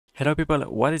Hello people,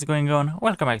 what is going on?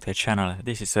 Welcome back to the channel.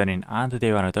 This is Sorins and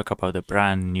today I want to talk about the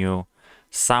brand new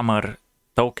summer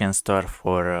token store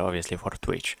for obviously for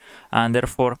Twitch. And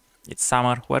therefore, it's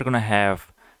summer, we're gonna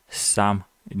have some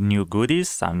new goodies,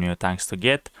 some new thanks to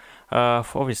get,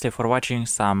 obviously for watching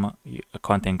some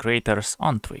content creators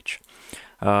on Twitch.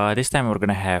 This time we're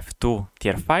gonna have two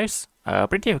tier 5s.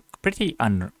 Pretty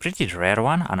rare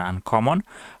one and uncommon.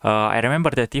 I remember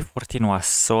that T14 was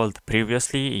sold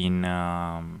previously in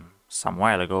some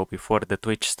while ago, before the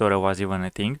Twitch store was even a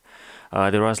thing.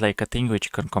 There was like a thing which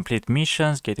you can complete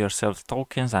missions, get yourself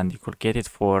tokens, and you could get it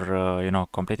for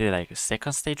completed like a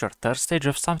second stage or third stage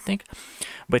of something.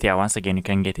 But yeah, once again you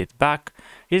can get it back.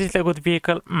 Is it a good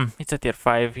vehicle? It's a tier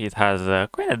 5. It has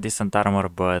quite a decent armor,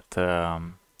 but I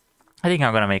think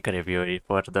I'm gonna make a review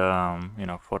for the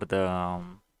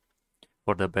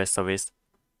for the best of it.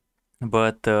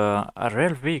 But a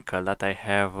rare vehicle that I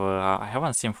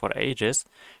haven't seen for ages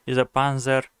is a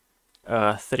Panzer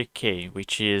 3K,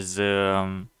 which is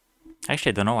actually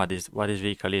I don't know what this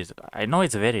vehicle is. I know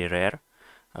it's very rare.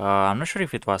 I'm not sure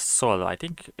if it was sold. I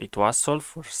think it was sold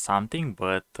for something,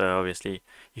 but obviously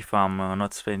if I'm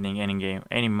not spending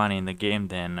any money in the game,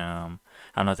 then I'm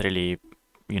not really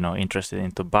interested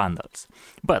into bundles.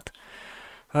 But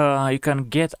you can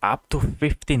get up to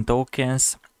 15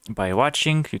 tokens by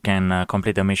watching. You can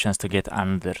complete the missions to get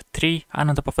another 3, and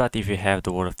on top of that, if you have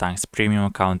the World of Tanks premium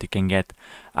account, you can get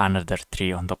another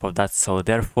 3 on top of that. So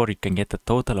therefore you can get a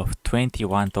total of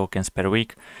 21 tokens per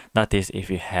week. That is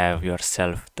if you have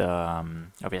yourself the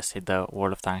obviously the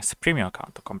World of Tanks premium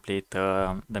account to complete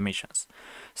the missions.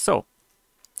 So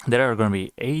there are going to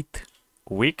be 8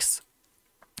 weeks,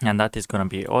 and that is going to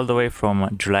be all the way from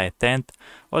July 10th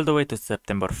all the way to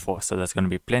September 4th. So that's going to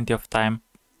be plenty of time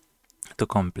to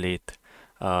complete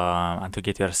and to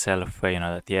get yourself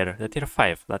the tier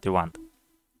 5 that you want.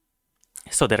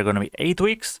 So there are going to be 8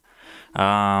 weeks,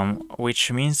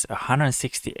 which means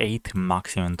 168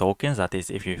 maximum tokens. That is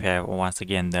if you have, once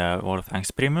again, the World of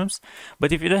Tanks premiums.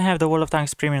 But if you don't have the World of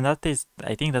Tanks premium, that is,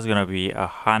 I think that's going to be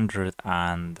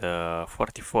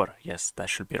 144. Yes, that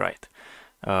should be right.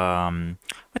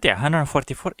 But yeah,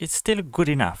 144 is still good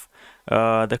enough.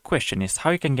 The question is how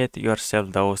you can get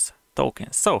yourself those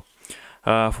tokens. So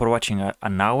for watching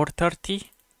an hour 30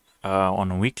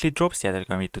 on weekly drops, yeah, there are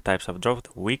going to be 2 types of drops,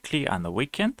 the weekly and the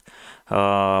weekend.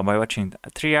 By watching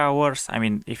 3 hours, I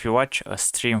mean, if you watch a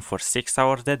stream for 6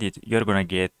 hours, you're going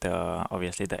to get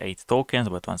obviously the 8 tokens,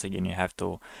 but once again you have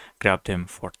to grab them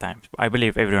 4 times. I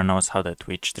believe everyone knows how the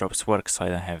Twitch drops work, so I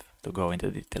don't have to go into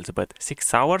details, but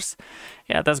 6 hours,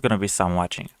 yeah, that's going to be some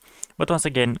watching. But once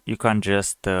again, you can't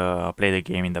just play the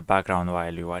game in the background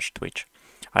while you watch Twitch.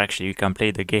 Or actually, you can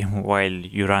play the game while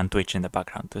you run Twitch in the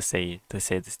background, to say this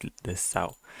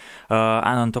how.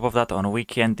 And on top of that, on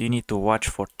weekend, you need to watch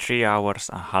for 3 hours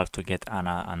and half to get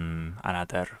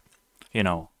another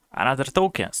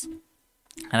tokens,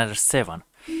 another 7.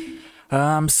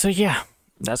 So yeah,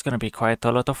 that's gonna be quite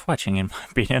a lot of watching in my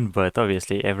opinion, but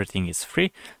obviously everything is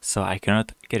free, so I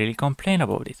cannot really complain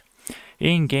about it.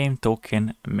 In-game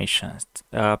token missions.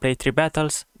 Play 3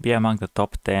 battles, be among the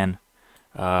top 10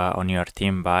 on your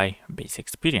team by base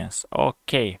experience.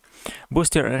 Okay,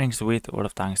 boost your earnings with World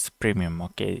of Tanks premium.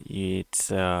 Okay, it's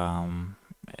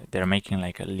they're making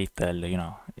like a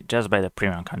little, just by the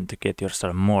premium account to get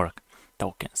yourself more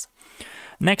tokens.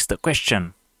 Next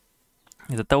question: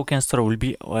 the token store will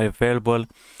be available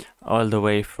all the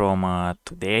way from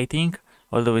today, I think,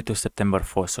 all the way to September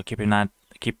 4th. So keep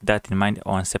that in mind.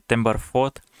 On September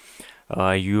 4th,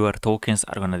 your tokens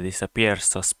are gonna disappear,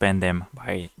 so spend them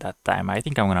by that time. I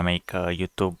think I'm gonna make a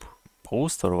YouTube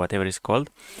post or whatever it's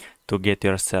called to get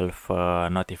yourself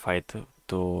notified to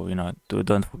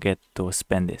don't forget to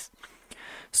spend this.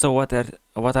 So what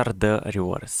are the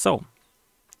rewards? So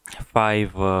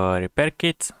 5 repair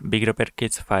kits, big repair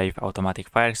kits, 5 automatic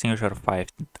fire extinguisher,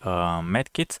 5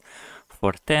 med kits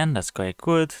for 10. That's quite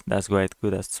good. That's quite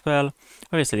good as well.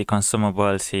 Obviously the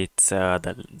consumables, it's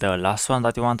the last one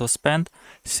that you want to spend.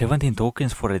 17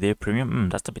 tokens for a day premium.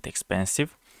 That's a bit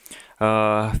expensive.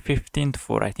 15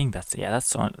 for, I think that's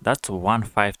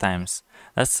 5 times.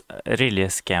 That's really a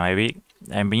scam.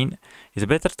 I mean, it's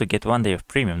better to get 1 day of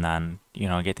premium than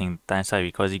getting times 5,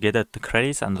 because you get the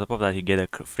credits, and on top of that you get a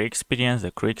free experience,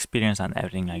 the crew experience, and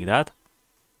everything like that.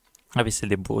 Obviously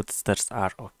the boosters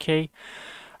are okay.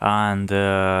 And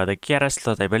the gear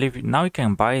slot, I believe now you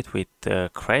can buy it with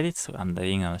credits. I'm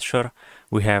not sure.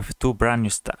 We have 2 brand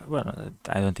new styles. Well,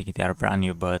 I don't think they are brand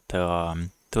new, but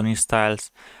 2 new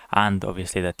styles, and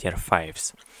obviously the tier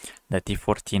 5s, the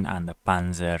T14 and the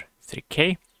Panzer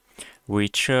 3K,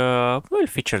 which will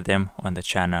feature them on the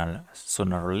channel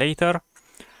sooner or later.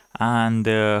 and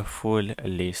the full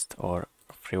list or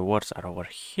rewards are over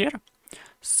here.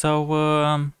 So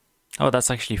oh, that's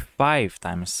actually 5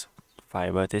 times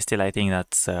 5, but still I think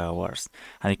that's worse.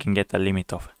 And you can get a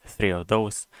limit of 3 of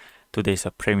those, 2 days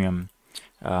of premium,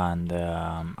 and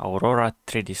Aurora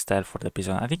 3D style for the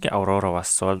Bison. I think Aurora was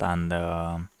sold, and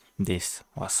this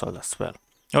was sold as well,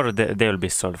 or they will be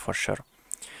sold for sure.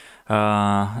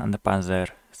 And the Panzer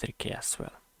 3K as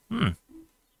well.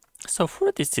 So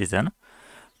for this season,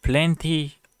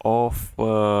 plenty of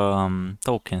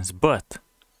tokens, but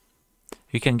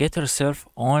you can get yourself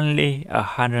only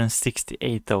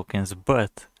 168 tokens,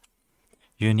 but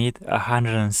you need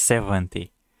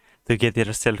 170 to get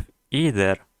yourself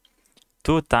either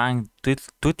two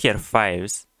tier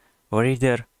 5s or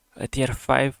either a tier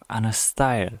 5 and a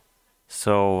style.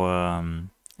 So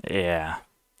yeah,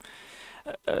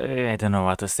 I don't know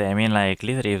what to say. I mean, like,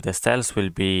 literally, if the styles will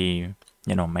be,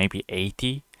 you know, maybe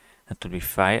 80, that would be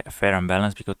fair and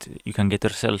balanced, because you can get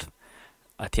yourself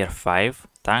a tier 5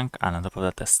 tank and on top of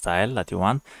that a style that you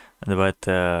want. But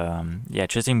yeah,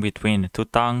 choosing between 2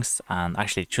 tanks and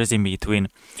actually choosing between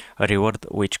a reward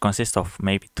which consists of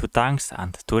maybe 2 tanks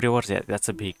and 2 rewards, yeah, that's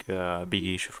a big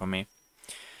issue for me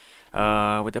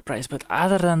with the price. But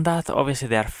other than that, obviously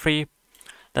they are free.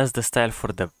 That's the style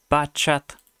for the bat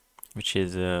chat, which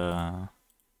is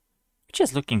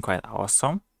looking quite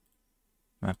awesome,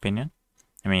 in my opinion.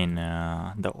 I mean,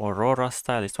 the Aurora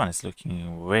style, this one is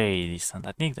looking way decent.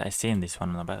 I think I've seen this one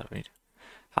on a better video.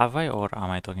 Have I, or am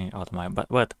I talking out of my...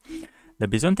 But the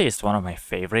Bizonte is one of my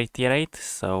favorite tier 8,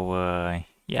 so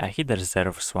yeah, he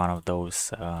deserves one of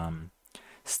those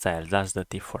styles. That's the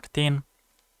T14,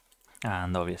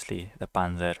 and obviously the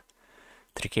Panzer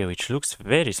 3K, which looks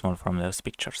very small from those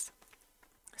pictures.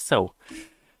 So,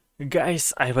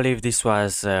 guys, I believe this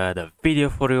was the video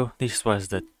for you. This was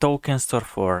the token store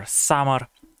for summer,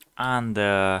 and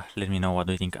let me know what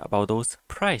do you think about those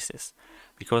prices,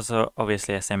 because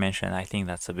obviously, as I mentioned, I think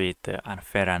that's a bit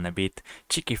unfair and a bit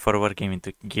cheeky for Wargaming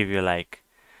to give you like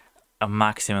a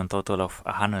maximum total of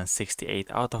 168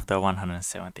 out of the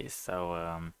 170.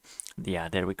 So yeah,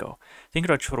 there we go. Thank you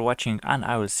very much for watching, and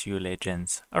I will see you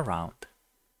legends around.